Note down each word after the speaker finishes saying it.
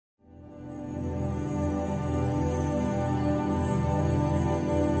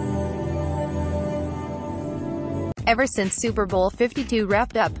Ever since Super Bowl 52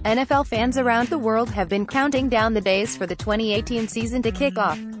 wrapped up, NFL fans around the world have been counting down the days for the 2018 season to kick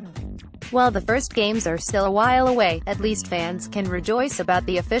off. While the first games are still a while away, at least fans can rejoice about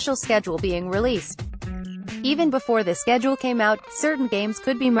the official schedule being released. Even before the schedule came out, certain games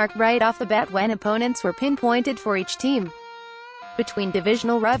could be marked right off the bat when opponents were pinpointed for each team. Between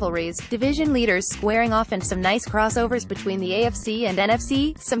divisional rivalries, division leaders squaring off, and some nice crossovers between the AFC and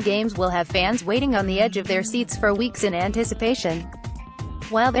NFC, some games will have fans waiting on the edge of their seats for weeks in anticipation.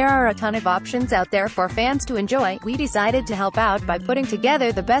 While there are a ton of options out there for fans to enjoy, we decided to help out by putting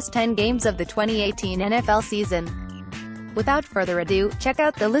together the best 10 games of the 2018 NFL season. Without further ado, check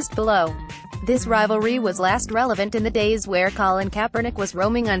out the list below. This rivalry was last relevant in the days where Colin Kaepernick was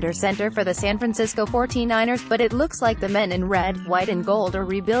roaming under center for the San Francisco 49ers, but it looks like the men in red, white and gold are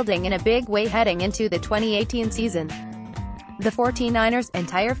rebuilding in a big way heading into the 2018 season. The 49ers'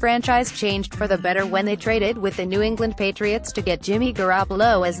 entire franchise changed for the better when they traded with the New England Patriots to get Jimmy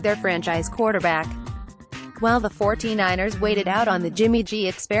Garoppolo as their franchise quarterback. While the 49ers waited out on the Jimmy G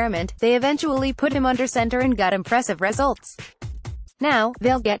experiment, they eventually put him under center and got impressive results. Now,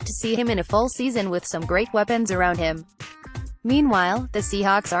 they'll get to see him in a full season with some great weapons around him. Meanwhile, the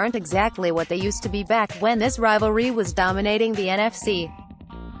Seahawks aren't exactly what they used to be back when this rivalry was dominating the NFC.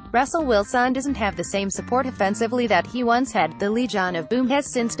 Russell Wilson doesn't have the same support offensively that he once had, the Legion of Boom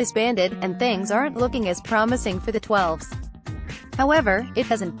has since disbanded, and things aren't looking as promising for the 12s. However, it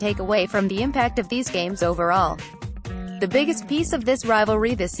doesn't take away from the impact of these games overall. The biggest piece of this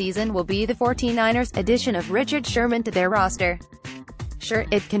rivalry this season will be the 49ers' addition of Richard Sherman to their roster. Sure,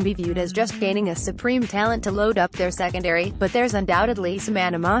 it can be viewed as just gaining a supreme talent to load up their secondary, but there's undoubtedly some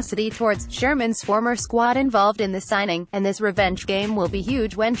animosity towards Sherman's former squad involved in the signing, and this revenge game will be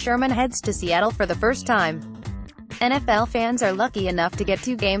huge when Sherman heads to Seattle for the first time. NFL fans are lucky enough to get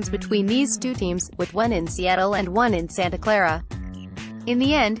 2 games between these two teams, with one in Seattle and one in Santa Clara. In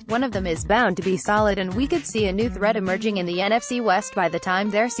the end, one of them is bound to be solid, and we could see a new threat emerging in the NFC West by the time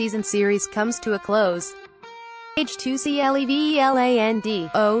their season series comes to a close. Page 2 CLEVELAND.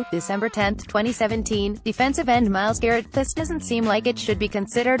 December 10, 2017, defensive end Myles Garrett. This doesn't seem like it should be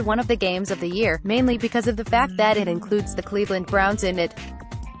considered one of the games of the year, mainly because of the fact that it includes the Cleveland Browns in it.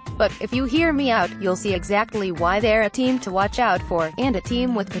 But if you hear me out, you'll see exactly why they're a team to watch out for, and a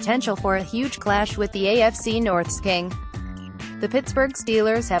team with potential for a huge clash with the AFC North's king. The Pittsburgh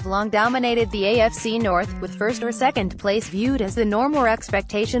Steelers have long dominated the AFC North, with first or second place viewed as the norm or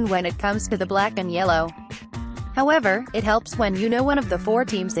expectation when it comes to the black and yellow. However, it helps when you know one of the 4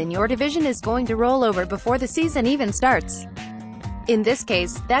 teams in your division is going to roll over before the season even starts. In this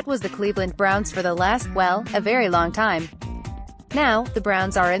case, that was the Cleveland Browns for the last, well, a very long time. Now, the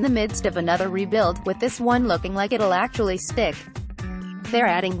Browns are in the midst of another rebuild, with this one looking like it'll actually stick. They're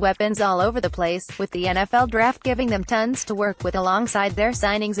adding weapons all over the place, with the NFL draft giving them tons to work with alongside their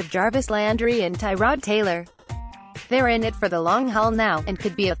signings of Jarvis Landry and Tyrod Taylor. They're in it for the long haul now, and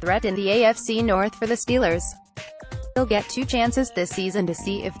could be a threat in the AFC North for the Steelers. They'll get 2 chances this season to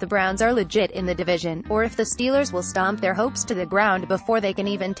see if the Browns are legit in the division, or if the Steelers will stomp their hopes to the ground before they can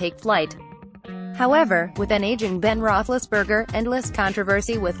even take flight. However, with an aging Ben Roethlisberger, endless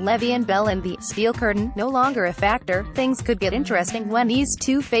controversy with Le'Veon Bell and the Steel Curtain no longer a factor, things could get interesting when these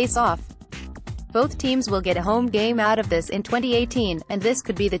two face off. Both teams will get a home game out of this in 2018, and this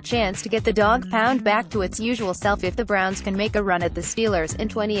could be the chance to get the dog pound back to its usual self if the Browns can make a run at the Steelers in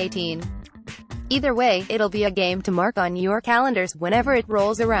 2018. Either way, it'll be a game to mark on your calendars whenever it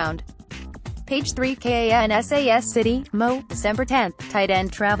rolls around. Page 3 Kansas City, Mo. December 10th, tight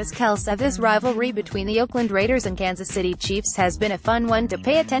end Travis Kelce. This rivalry between the Oakland Raiders and Kansas City Chiefs has been a fun one to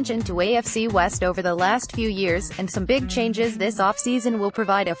pay attention to. AFC West over the last few years, and some big changes this offseason will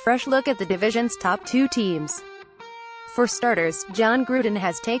provide a fresh look at the division's top 2 teams. For starters, John Gruden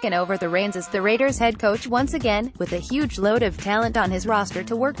has taken over the reins as the Raiders head coach once again, with a huge load of talent on his roster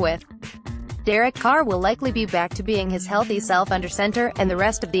to work with. Derek Carr will likely be back to being his healthy self under center, and the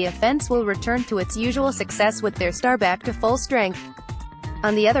rest of the offense will return to its usual success with their star back to full strength.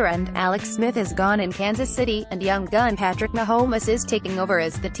 On the other end, Alex Smith is gone in Kansas City, and young gun Patrick Mahomes is taking over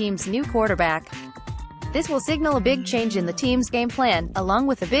as the team's new quarterback. This will signal a big change in the team's game plan, along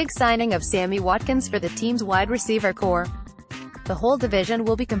with a big signing of Sammy Watkins for the team's wide receiver core. The whole division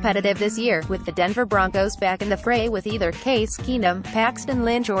will be competitive this year, with the Denver Broncos back in the fray with either Case Keenum, Paxton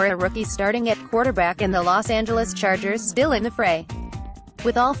Lynch or a rookie starting at quarterback, and the Los Angeles Chargers still in the fray.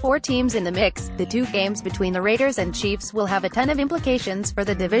 With all 4 teams in the mix, the 2 games between the Raiders and Chiefs will have a ton of implications for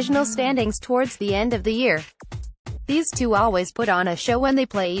the divisional standings towards the end of the year. These two always put on a show when they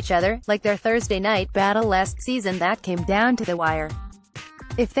play each other, like their Thursday night battle last season that came down to the wire.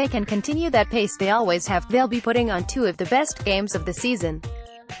 If they can continue that pace they always have, they'll be putting on 2 of the best games of the season.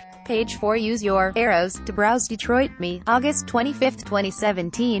 Page 4. Use your arrows to browse Detroit. Me, August 25,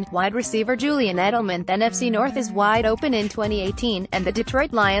 2017. Wide receiver Julian Edelman. The NFC North is wide open in 2018, and the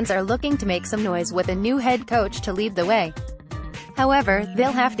Detroit Lions are looking to make some noise with a new head coach to lead the way. However,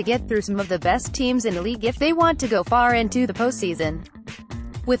 they'll have to get through some of the best teams in the league if they want to go far into the postseason.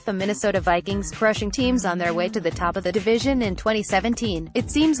 With the Minnesota Vikings crushing teams on their way to the top of the division in 2017, it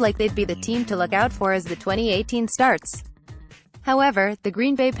seems like they'd be the team to look out for as the 2018 starts. However, the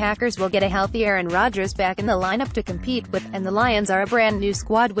Green Bay Packers will get a healthy Aaron Rodgers back in the lineup to compete with, and the Lions are a brand new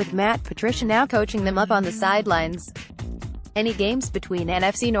squad with Matt Patricia now coaching them up on the sidelines. Any games between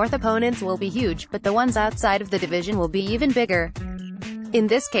NFC North opponents will be huge, but the ones outside of the division will be even bigger. In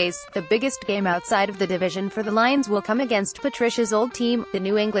this case, the biggest game outside of the division for the Lions will come against Patricia's old team, the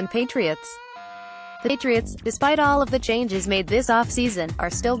New England Patriots. The Patriots, despite all of the changes made this offseason, are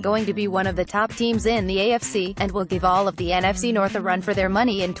still going to be one of the top teams in the AFC, and will give all of the NFC North a run for their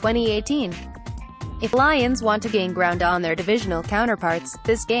money in 2018. If Lions want to gain ground on their divisional counterparts,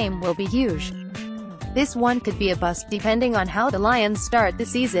 this game will be huge. This one could be a bust depending on how the Lions start the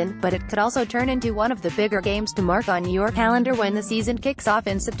season, but it could also turn into one of the bigger games to mark on your calendar when the season kicks off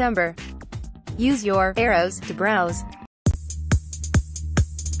in September. Use your arrows to browse